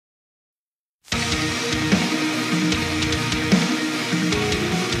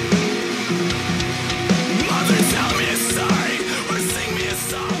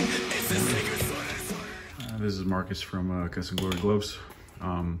Marcus from Custom Glory Gloves.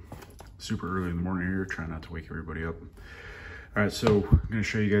 Super early in the morning here, trying not to wake everybody up. All right, so I'm gonna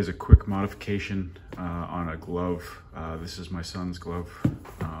show you guys a quick modification on a glove. This is my son's glove.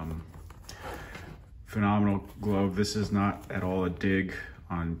 Phenomenal glove. This is not at all a dig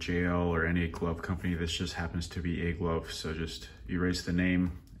on JL or any glove company. This just happens to be a glove. So just erase the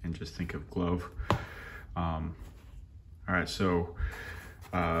name and just think of glove. All right, so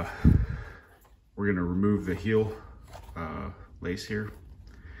we're gonna remove the heel lace here,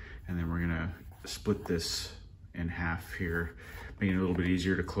 and then we're gonna split this in half here, making it a little bit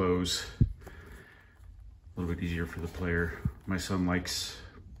easier to close, a little bit easier for the player. My son likes,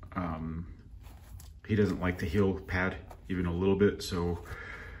 he doesn't like the heel pad even a little bit, so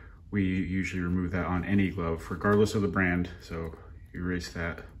we usually remove that on any glove, regardless of the brand, so erase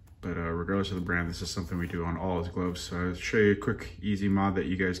that. But regardless of the brand, this is something we do on all his gloves. So I'll show you a quick, easy mod that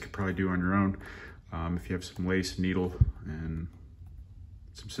you guys could probably do on your own if you have some lace, needle, and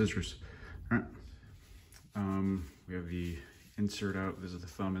some scissors. All right. We have the insert out. This is the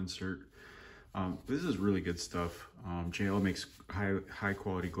thumb insert. This is really good stuff. JL makes high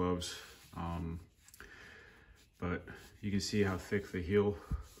quality gloves, but you can see how thick the heel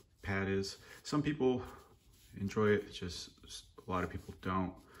pad is. Some people enjoy it, just a lot of people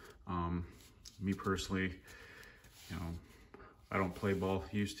don't. Me personally, you know, I don't play ball,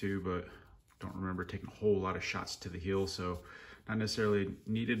 used to, but don't remember taking a whole lot of shots to the heel, so not necessarily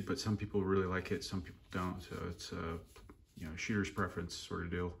needed, but some people really like it, some people don't, so it's a you know, shooter's preference sort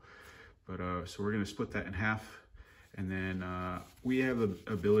of deal. But so we're going to split that in half, and then we have the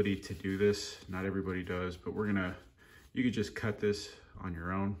ability to do this. Not everybody does, but you could just cut this on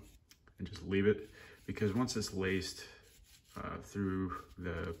your own and just leave it, because once it's laced through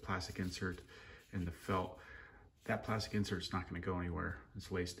the plastic insert and the felt, that plastic insert's not going to go anywhere.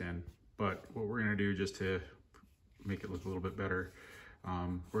 It's laced in. But what we're going to do, just to make it look a little bit better,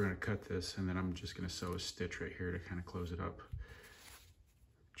 we're going to cut this, and then I'm just going to sew a stitch right here to kind of close it up.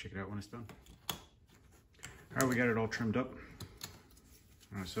 Check it out when it's done. All right, we got it all trimmed up.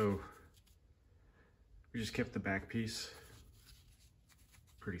 So we just kept the back piece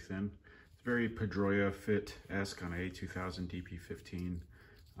pretty thin. It's very Pedroia fit-esque on a A2000 DP15.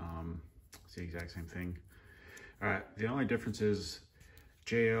 It's the exact same thing. All right, the only difference is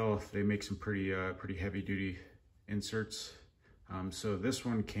JL, they make some pretty heavy duty inserts. So this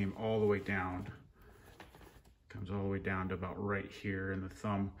one came all the way down. Comes all the way down to about right here in the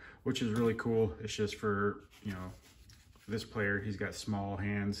thumb, which is really cool. It's just for, you know, for this player, he's got small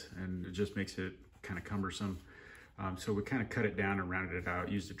hands and it just makes it kind of cumbersome. So we kind of cut it down and rounded it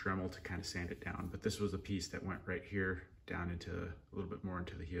out, used a Dremel to kind of sand it down. But this was the piece that went right here down into a little bit more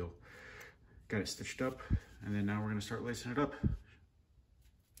into the heel. Got it stitched up, and then now we're gonna start lacing it up.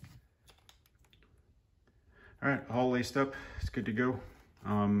 All right, all laced up, it's good to go.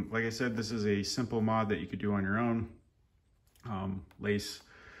 Like I said, this is a simple mod that you could do on your own. Lace,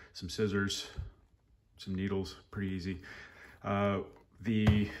 some scissors, some needles, pretty easy.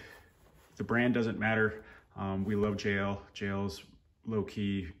 The brand doesn't matter. We love JL. JL's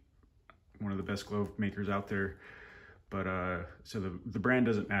low-key one of the best glove makers out there. But so the brand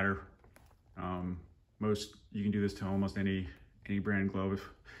doesn't matter. You can do this to almost any brand glove.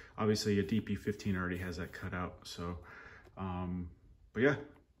 Obviously a DP15 already has that cut out. So, but yeah,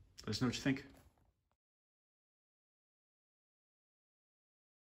 let us know what you think.